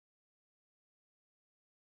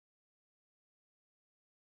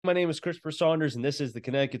My name is Christopher Saunders, and this is the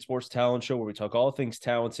Connecticut Sports Talent Show, where we talk all things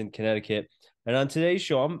talents in Connecticut. And on today's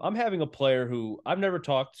show, I'm having a player who I've never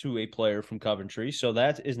talked to a player from Conventry, so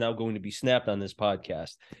that is now going to be snapped on this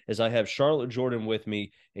podcast. As I have Charlotte Jordan with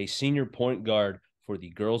me, a senior point guard for the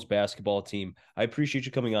girls basketball team. I appreciate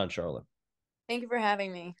you coming on, Charlotte. Thank you for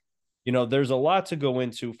having me. There's a lot to go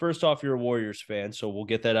into. First off, you're a Warriors fan, so we'll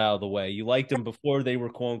get that out of the way. You liked them before they were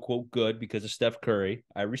quote unquote good because of Steph Curry.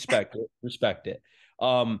 I respect it. Respect it.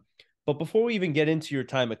 Um, but before we even get into your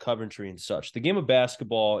time at Coventry and such, the game of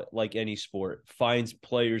basketball, like any sport, finds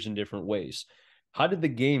players in different ways. How did the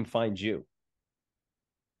game find you?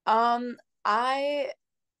 I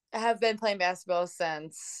have been playing basketball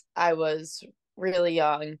since I was really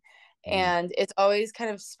young, Mm. and it's always kind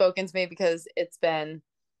of spoken to me because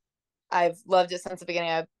I've loved it since the beginning.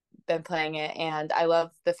 I've been playing it, and I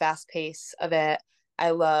love the fast pace of it. I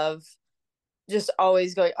love just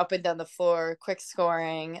always going up and down the floor, quick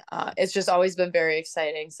scoring. It's just always been very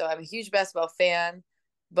exciting. So I'm a huge basketball fan,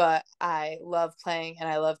 but I love playing and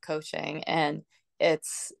I love coaching, and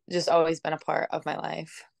it's just always been a part of my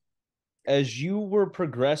life. As you were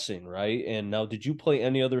progressing, right? And now, did you play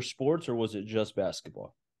any other sports or was it just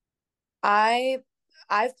basketball? I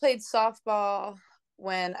I've played softball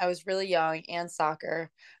when I was really young and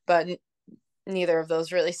soccer, but neither of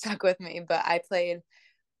those really stuck with me. But I played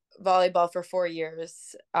volleyball for 4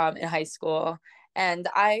 years in high school, and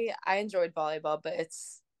I enjoyed volleyball, but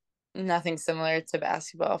it's nothing similar to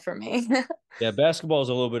basketball for me. Yeah, basketball is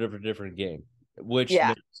a little bit of a different game, which Yeah.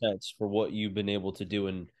 makes sense for what you've been able to do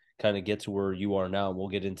and kind of get to where you are now. And we'll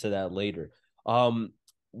get into that later. Um,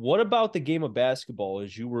 what about the game of basketball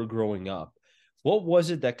as you were growing up? What was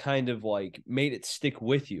it that kind of like made it stick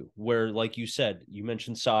with you? Where, like you said, you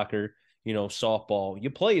mentioned soccer, softball, you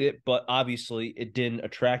played it, but obviously it didn't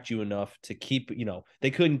attract you enough to keep,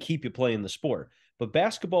 they couldn't keep you playing the sport. But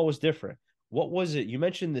basketball was different. What was it? You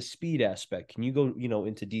mentioned the speed aspect. Can you go,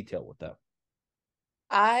 into detail with that?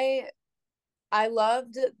 I I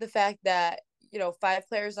loved the fact that, five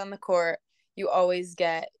players on the court, you're always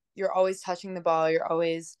touching the ball, you're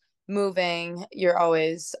always moving, you're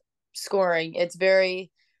always scoring. It's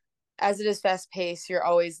very, as it is fast paced, you're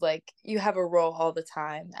always like, you have a role all the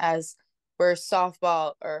time. As where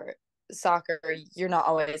softball or soccer, you're not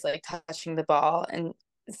always like touching the ball and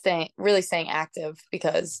staying active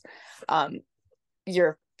because um,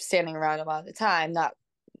 you're standing around a lot of the time, not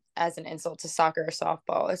as an insult to soccer or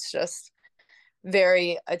softball. It's just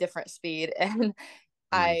very a different speed. And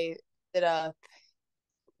Mm. I ended up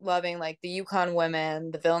loving like the Yukon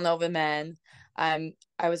women, the Villanova men. I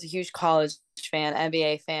was a huge college fan,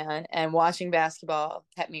 NBA fan, and watching basketball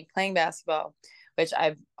kept me playing basketball, which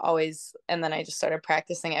I've always. And then I just started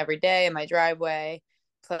practicing every day in my driveway,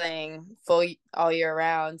 playing full all year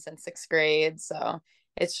round since sixth grade. So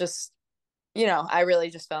it's just, I really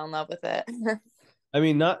just fell in love with it. I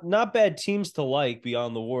mean, not bad teams to like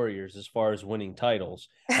beyond the Warriors as far as winning titles.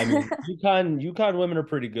 I mean, UConn women are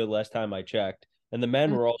pretty good last time I checked, and the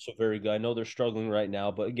men were also very good. I know they're struggling right now,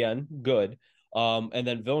 but again, good. And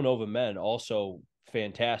then Villanova men also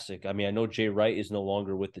fantastic. I mean, I know Jay Wright is no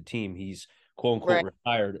longer with the team. He's quote unquote Right.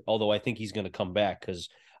 retired, although I think he's going to come back because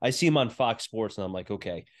I see him on Fox Sports and I'm like,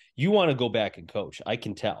 okay, you want to go back and coach. I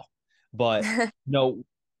can tell. But no,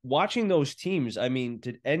 watching those teams, I mean,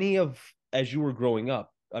 did any of as you were growing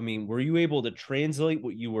up, I mean, were you able to translate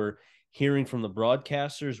what you were hearing from the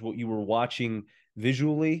broadcasters, what you were watching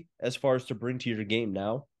visually as far as to bring to your game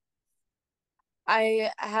now?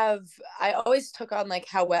 I have I always took on like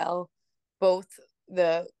how well both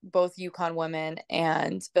both Yukon women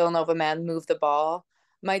and Villanova men move the ball.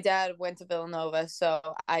 My dad went to Villanova,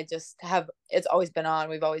 so I just have it's always been on.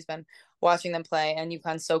 We've always been watching them play, and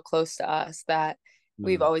UConn's so close to us that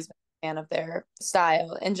we've Mm. always been a fan of their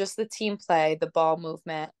style and just the team play, the ball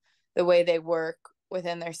movement, the way they work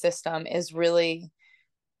within their system is really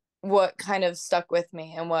what kind of stuck with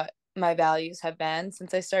me and what my values have been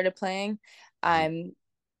since I started playing. I'm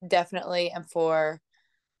definitely am for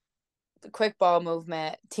the quick ball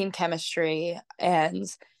movement, team chemistry, and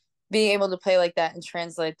being able to play like that and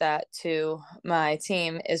translate that to my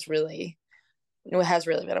team is really it has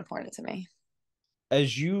really been important to me.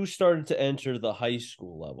 As you started to enter the high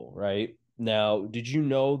school level, right? Now, did you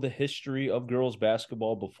know the history of girls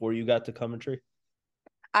basketball before you got to Coventry?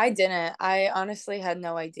 I didn't. I honestly had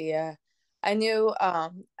no idea. I knew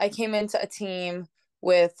I came into a team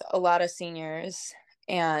with a lot of seniors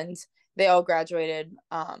and they all graduated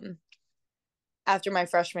after my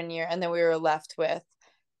freshman year, and then we were left with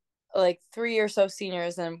like three or so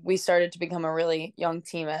seniors, and we started to become a really young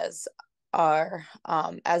team as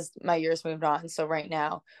my years moved on. So right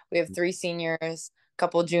now we have three seniors,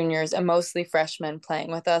 couple juniors, and mostly freshmen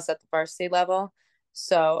playing with us at the varsity level.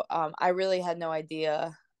 So I really had no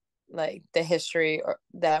idea like the history or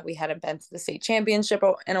that we hadn't been to the state championship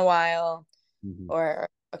in a while Mhm. or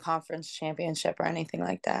a conference championship or anything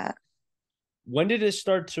like that. When did it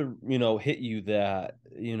start to, hit you that,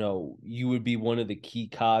 you would be one of the key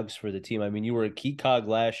cogs for the team? I mean, you were a key cog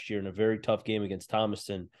last year in a very tough game against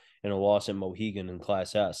Thomaston and a loss at Mohegan in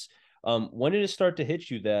Class S. When did it start to hit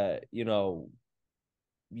you that,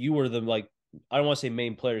 you were the like I don't want to say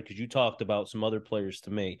main player because you talked about some other players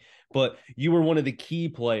to me, but you were one of the key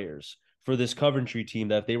players for this Coventry team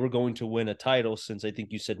that if they were going to win a title since I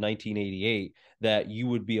think you said 1988, that you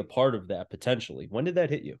would be a part of that potentially. When did that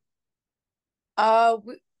hit you? Uh,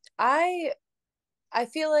 I I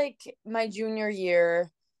feel like my junior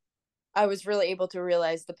year, I was really able to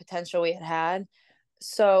realize the potential we had had.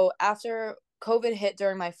 So after COVID hit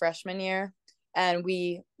during my freshman year, and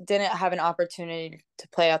we didn't have an opportunity to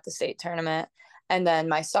play out the state tournament. And then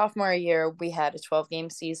my sophomore year, we had a 12-game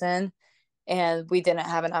season, and we didn't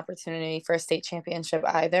have an opportunity for a state championship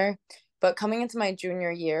either. But coming into my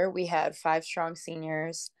junior year, we had five strong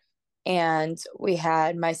seniors, and we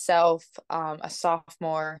had myself, a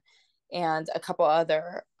sophomore, and a couple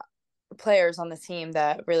other players on the team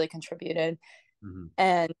that really contributed. Mhm.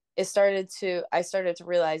 And I started to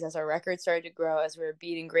realize as our record started to grow, as we were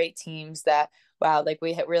beating great teams, that wow, like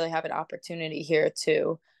we really have an opportunity here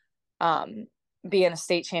to um, be in a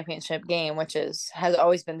state championship game, which has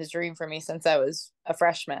always been the dream for me since I was a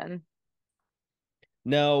freshman.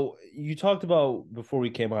 Now, you talked about before we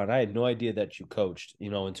came on, I had no idea that you coached,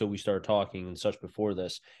 until we started talking and such before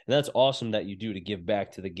this. And that's awesome that you do to give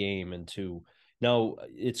back to the game and to now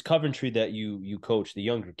it's Coventry that you coach the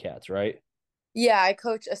younger cats, right? Yeah, I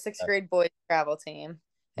coach a sixth grade boys travel team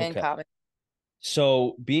in Okay. Conventry.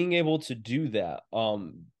 So being able to do that,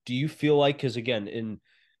 do you feel like because again, in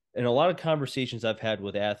a lot of conversations I've had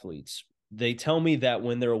with athletes, they tell me that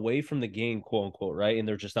when they're away from the game, quote unquote, right, and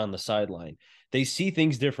they're just on the sideline, they see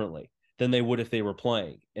things differently than they would if they were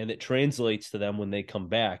playing. And it translates to them when they come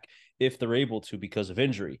back, if they're able to, because of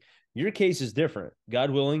injury. Your case is different.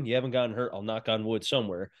 God willing, you haven't gotten hurt. I'll knock on wood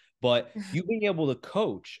somewhere. But you being able to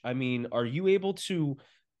coach, I mean, are you able to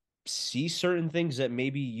see certain things that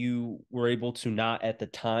maybe you were able to not at the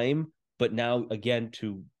time, but now again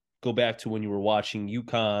to go back to when you were watching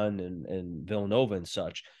UConn and Villanova and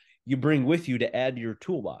such, you bring with you to add to your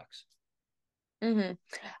toolbox. Hmm.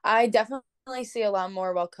 I definitely see a lot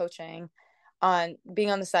more while coaching on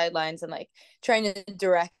being on the sidelines and like trying to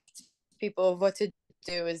direct people of what to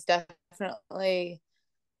do is definitely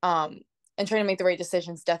um and trying to make the right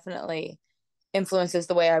decisions definitely influences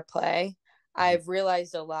the way I play. I've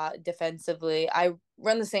realized a lot defensively. I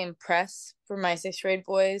run the same press for my sixth grade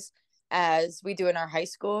boys as we do in our high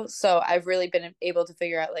school. So I've really been able to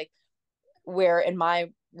figure out like where in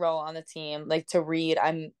my role on the team, like to read,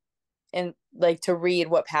 I'm and like to read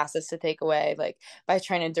what passes to take away, like by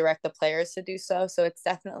trying to direct the players to do so. So it's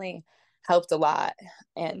definitely helped a lot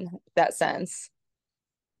in that sense.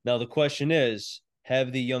 Now the question is,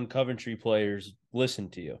 have the young Coventry players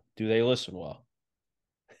listened to you? Do they listen well?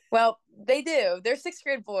 Well, they do. They're sixth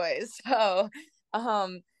grade boys, so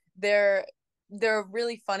um, they're they're a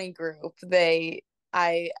really funny group.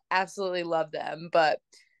 I absolutely love them, but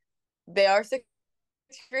they are sixth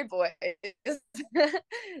grade boys,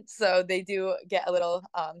 so they do get a little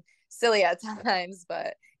silly at times.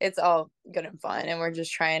 But it's all good and fun, and we're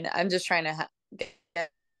just trying. I'm just trying to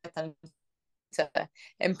get them to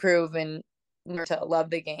improve and learn to love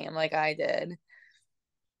the game like I did.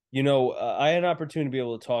 I had an opportunity to be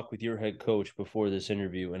able to talk with your head coach before this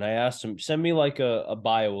interview, and I asked him send me like a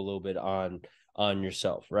bio a little bit on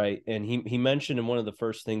yourself, right? And he mentioned, and one of the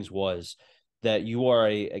first things was that you are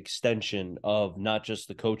a extension of not just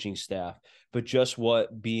the coaching staff, but just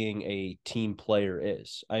what being a team player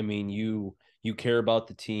is. I mean, you care about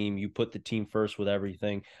the team, you put the team first with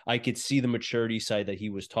everything. I could see the maturity side that he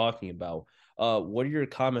was talking about. What are your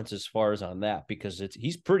comments as far as on that? Because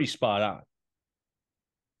he's pretty spot on.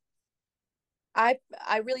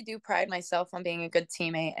 I really do pride myself on being a good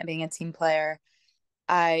teammate and being a team player.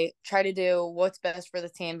 I try to do what's best for the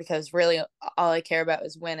team because really all I care about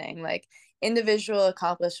is winning. Like individual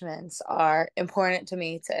accomplishments are important to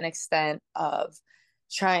me to an extent of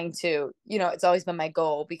trying to, it's always been my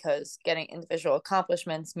goal because getting individual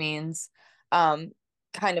accomplishments means kind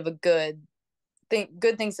of a good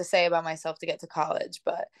things to say about myself to get to college.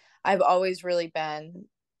 But I've always really been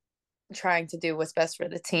trying to do what's best for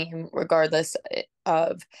the team, regardless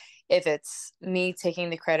of if it's me taking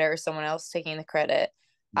the credit or someone else taking the credit.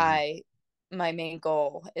 Mhm. I My main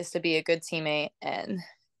goal is to be a good teammate and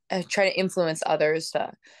try to influence others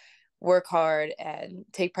to work hard and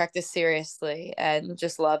take practice seriously and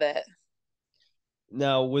just love it.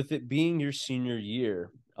 Now, with it being your senior year,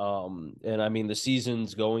 and I mean the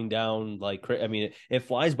season's going down I mean it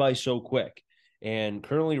flies by so quick. And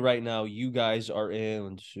currently, right now, you guys are in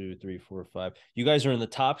 1, 2, 3, 4, 5. You guys are in the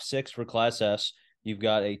top six for Class S. You've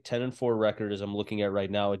got a 10-4 record as I'm looking at right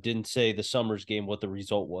now. It didn't say the Summers game what the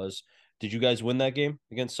result was. Did you guys win that game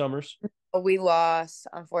against Summers? But we lost,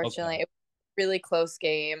 unfortunately. Okay. It was a really close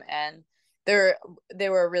game, and they're they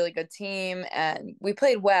were a really good team, and we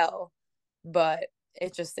played well, but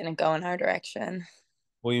it just didn't go in our direction.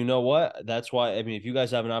 Well, you know what? That's why, I mean, if you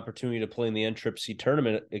guys have an opportunity to play in the N-Trip-C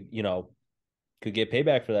tournament, could get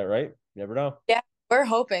payback for that, right? You never know. Yeah, we're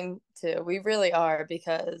hoping to. We really are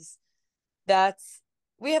because that's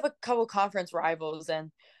we have a couple conference rivals,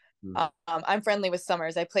 and Hmm. I'm friendly with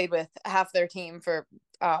Summers. I played with half their team for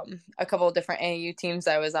a couple of different AAU teams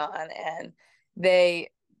I was on, and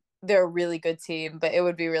they they're a really good team. But it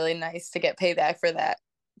would be really nice to get payback for that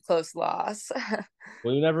close loss.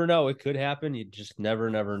 Well, you never know. It could happen. You just never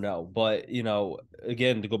know. But,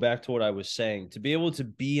 again, to go back to what I was saying, to be able to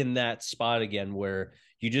be in that spot again where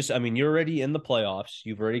I mean, you're already in the playoffs.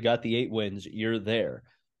 You've already got the 8 wins. You're there.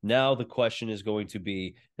 Now the question is going to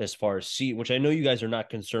be as far as seed, which I know you guys are not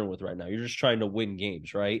concerned with right now. You're just trying to win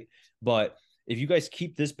games, right? But if you guys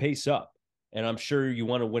keep this pace up, and I'm sure you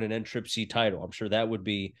want to win an N-Trip-C title, I'm sure that would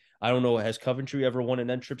be, I don't know, has Coventry ever won an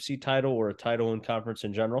N-Trip-C title or a title in conference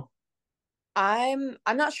in general? I'm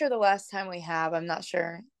not sure the last time we have. I'm not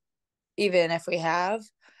sure even if we have.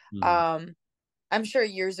 Mhm. Um, I'm sure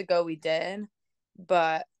years ago we did,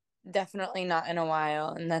 but definitely not in a while.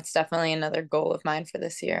 And that's definitely another goal of mine for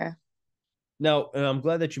this year. Now, and I'm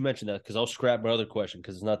glad that you mentioned that because I'll scrap my other question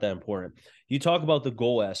because it's not that important. You talk about the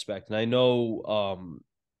goal aspect, and I know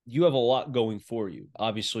you have a lot going for you.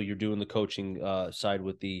 Obviously, you're doing the coaching side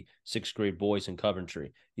with the sixth grade boys in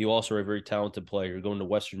Coventry. You also are a very talented player. You're going to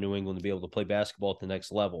Western New England to be able to play basketball at the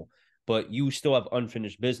next level. But you still have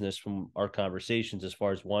unfinished business from our conversations as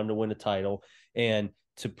far as wanting to win a title and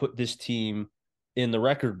to put this team in the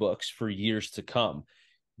record books for years to come.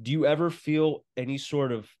 Do you ever feel any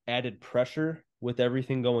sort of added pressure with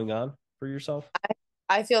everything going on for yourself?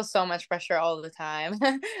 I feel so much pressure all the time.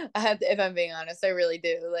 If I'm being honest, I really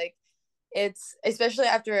do. Like it's especially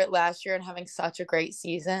after last year and having such a great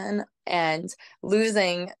season and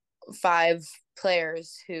losing five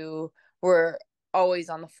players who were always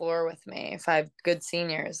on the floor with me, five good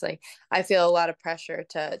seniors. Like I feel a lot of pressure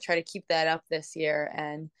to try to keep that up this year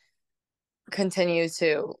and continue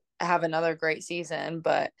to have another great season,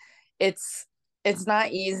 but it's it's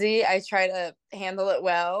not easy. I try to handle it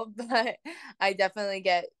well, but I definitely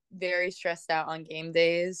get very stressed out on game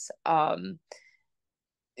days. I'm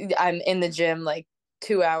in the gym like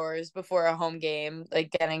 2 hours before a home game,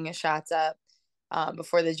 like getting shots up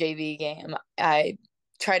before the JV game. I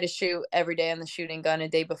try to shoot every day on the shooting gun a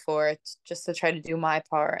day before just to try to do my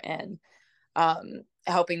part and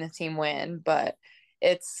helping the team win. But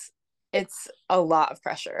it's it's a lot of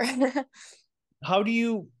pressure. How do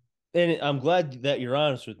you and I'm glad that you're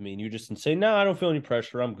honest with me and you just didn't say, no, I don't feel any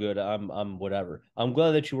pressure. I'm good. I'm whatever. I'm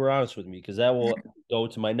glad that you were honest with me because that will go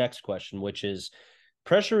to my next question, which is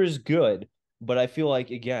pressure is good, but I feel like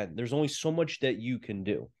again, there's only so much that you can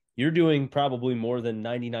do. You're doing probably more than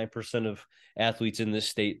 99% of athletes in this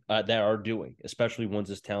state that are doing, especially ones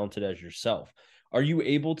as talented as yourself. Are you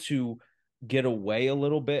able to get away a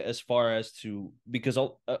little bit as far as to because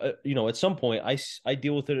at some point I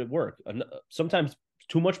deal with it at work. Sometimes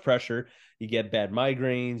too much pressure, you get bad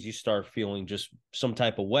migraines, you start feeling just some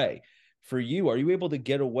type of way. For you, are you able to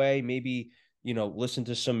get away, maybe listen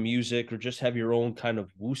to some music or just have your own kind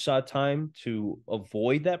of woosah time to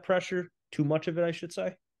avoid that pressure? Too much of it, I should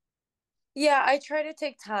say. Yeah, I try to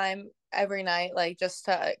take time every night, like just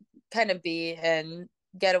to kind of be and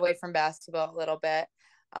get away from basketball a little bit.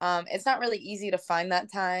 It's not really easy to find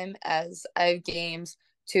that time as I have games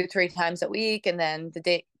 2, 3 times a week, and then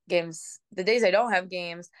the days I don't have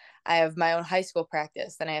games, I have my own high school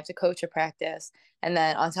practice. Then I have to coach a practice, and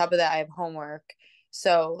then on top of that, I have homework.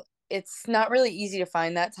 So it's not really easy to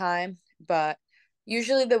find that time, but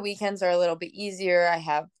usually the weekends are a little bit easier. I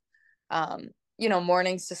have um,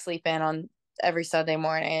 mornings to sleep in on every Sunday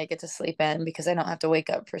morning. I get to sleep in because I don't have to wake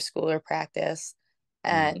up for school or practice. Mm.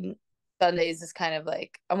 And Sundays is kind of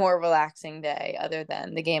like a more relaxing day other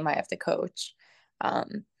than the game I have to coach.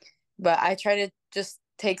 Um, but I try to just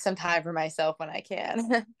take some time for myself when I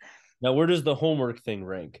can. Now, where does the homework thing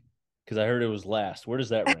rank? Because I heard it was last. Where does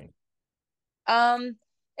that rank? um,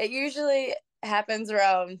 it usually happens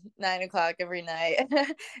around 9 o'clock every night.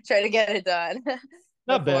 Try to get it done.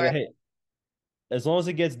 Not bad. before. Hey, as long as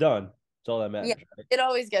it gets done, it's all that Yeah, matters, right? it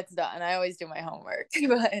always gets done. I always do my homework,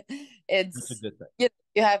 but That's a it's good thing.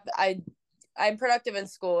 you have I'm productive in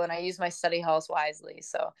school and I use my study halls wisely,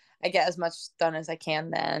 so I get as much done as I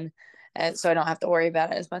can then, and so I don't have to worry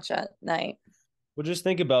about it as much at night. Well, just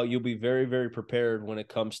think about you'll be very, very prepared when it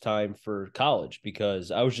comes time for college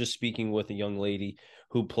because I was just speaking with a young lady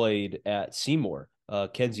who played at Seymour,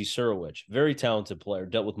 Kenzie Surowich, very talented player,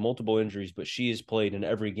 dealt with multiple injuries, but she has played in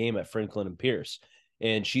every game at Franklin and Pierce.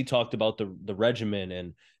 And she talked about the regimen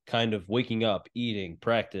and kind of waking up, eating,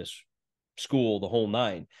 practice, school, the whole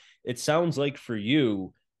nine. It sounds like for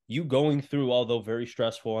you, you going through, although very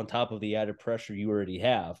stressful, on top of the added pressure you already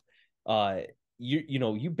have, uh,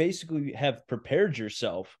 you basically have prepared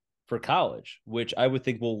yourself for college, which I would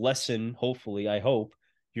think will lessen, hopefully, I hope,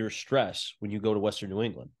 your stress when you go to Western New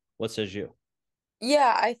England. What says you?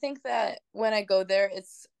 Yeah, I think that when I go there,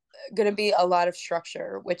 it's going to be a lot of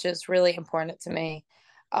structure, which is really important to me.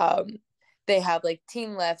 Um, they have like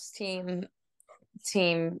team lifts, team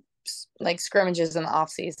like scrimmages in the off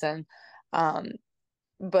season. Um,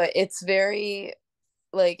 but it's very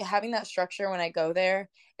like having that structure when I go there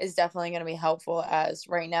is definitely going to be helpful as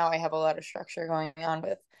right now I have a lot of structure going on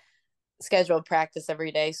with scheduled practice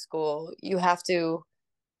every day, school. You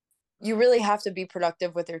really have to be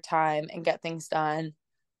productive with your time and get things done.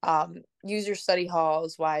 Use your study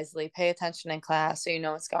halls wisely, pay attention in class so you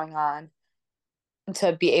know what's going on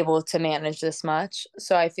to be able to manage this much.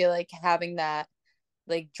 So I feel like having that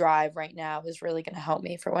like drive right now is really going to help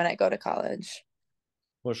me for when I go to college.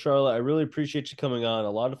 Well, Charlotte, I really appreciate you coming on.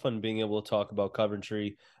 A lot of fun being able to talk about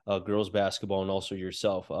Coventry, girls basketball, and also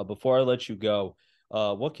yourself. Before I let you go,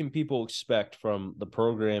 what can people expect from the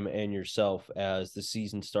program and yourself as the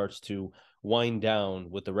season starts to wind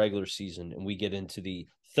down with the regular season and we get into the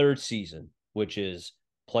third season, which is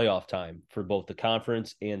playoff time for both the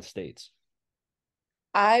conference and states?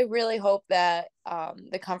 I really hope that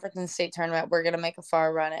the conference and state tournament we're going to make a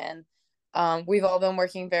far run in. We've all been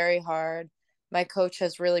working very hard. My coach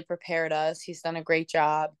has really prepared us. He's done a great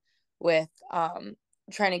job with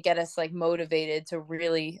trying to get us like motivated to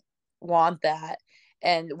really want that,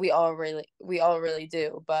 and we all really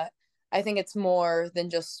do. But I think it's more than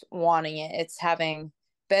just wanting it. It's having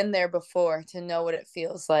been there before to know what it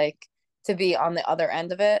feels like to be on the other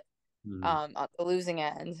end of it, Mhm. on the losing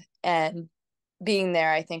end, and being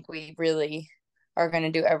there, I think we really are going to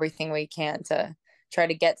do everything we can to try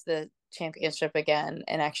to get to the championship again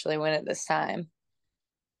and actually win it this time.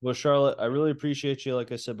 Well, Charlotte, I really appreciate you,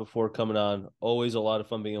 like I said before, coming on. Always a lot of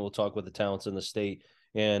fun being able to talk with the talents in the state.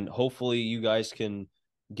 And hopefully you guys can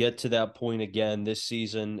get to that point again this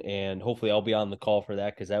season. And hopefully I'll be on the call for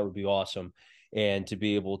that because that would be awesome. And to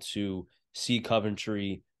be able to see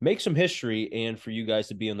Coventry make some history and for you guys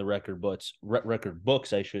to be in the record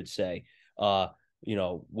books, I should say, uh,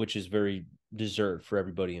 which is very deserved for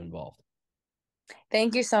everybody involved.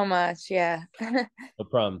 Thank you so much. Yeah. No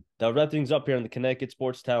problem. That'll wrap things up here on the Connecticut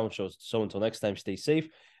Sports Talent Show. So until next time, stay safe.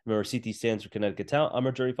 Remember, CT stands for Connecticut Talent.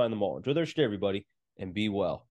 I'm Jerry. Find them all. Enjoy their stay, everybody, and be well.